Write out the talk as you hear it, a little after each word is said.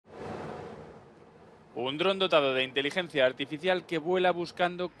Un dron dotado de inteligencia artificial que vuela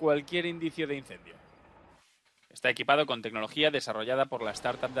buscando cualquier indicio de incendio. Está equipado con tecnología desarrollada por la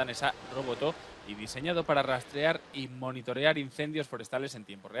startup danesa Roboto y diseñado para rastrear y monitorear incendios forestales en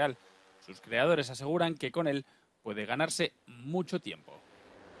tiempo real. Sus creadores aseguran que con él puede ganarse mucho tiempo.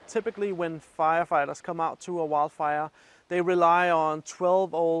 Typically, when firefighters come out to a wildfire, they rely on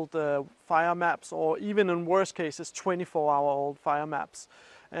 12-old fire maps, or even in worst cases, 24-hour-old fire maps.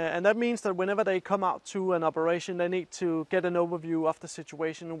 And that means that whenever they come out to an operation, they need to get an overview of the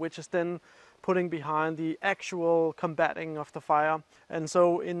situation, which is then putting behind the actual combating of the fire. And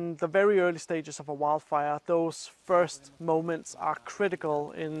so in the very early stages of a wildfire, those first moments are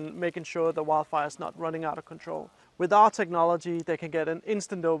critical in making sure the wildfire is not running out of control. With our technology, they can get an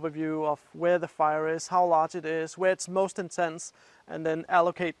instant overview of where the fire is, how large it is, where it's most intense, and then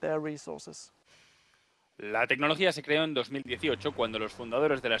allocate their resources. La tecnología se creó en 2018 cuando los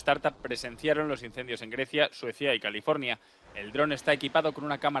fundadores de la startup presenciaron los incendios en Grecia, Suecia y California. El dron está equipado con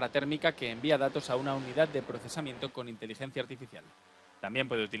una cámara térmica que envía datos a una unidad de procesamiento con inteligencia artificial. También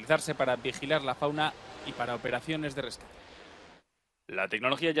puede utilizarse para vigilar la fauna y para operaciones de rescate. La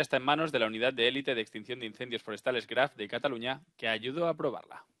tecnología ya está en manos de la unidad de élite de extinción de incendios forestales GRAF de Cataluña, que ayudó a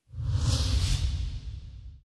probarla.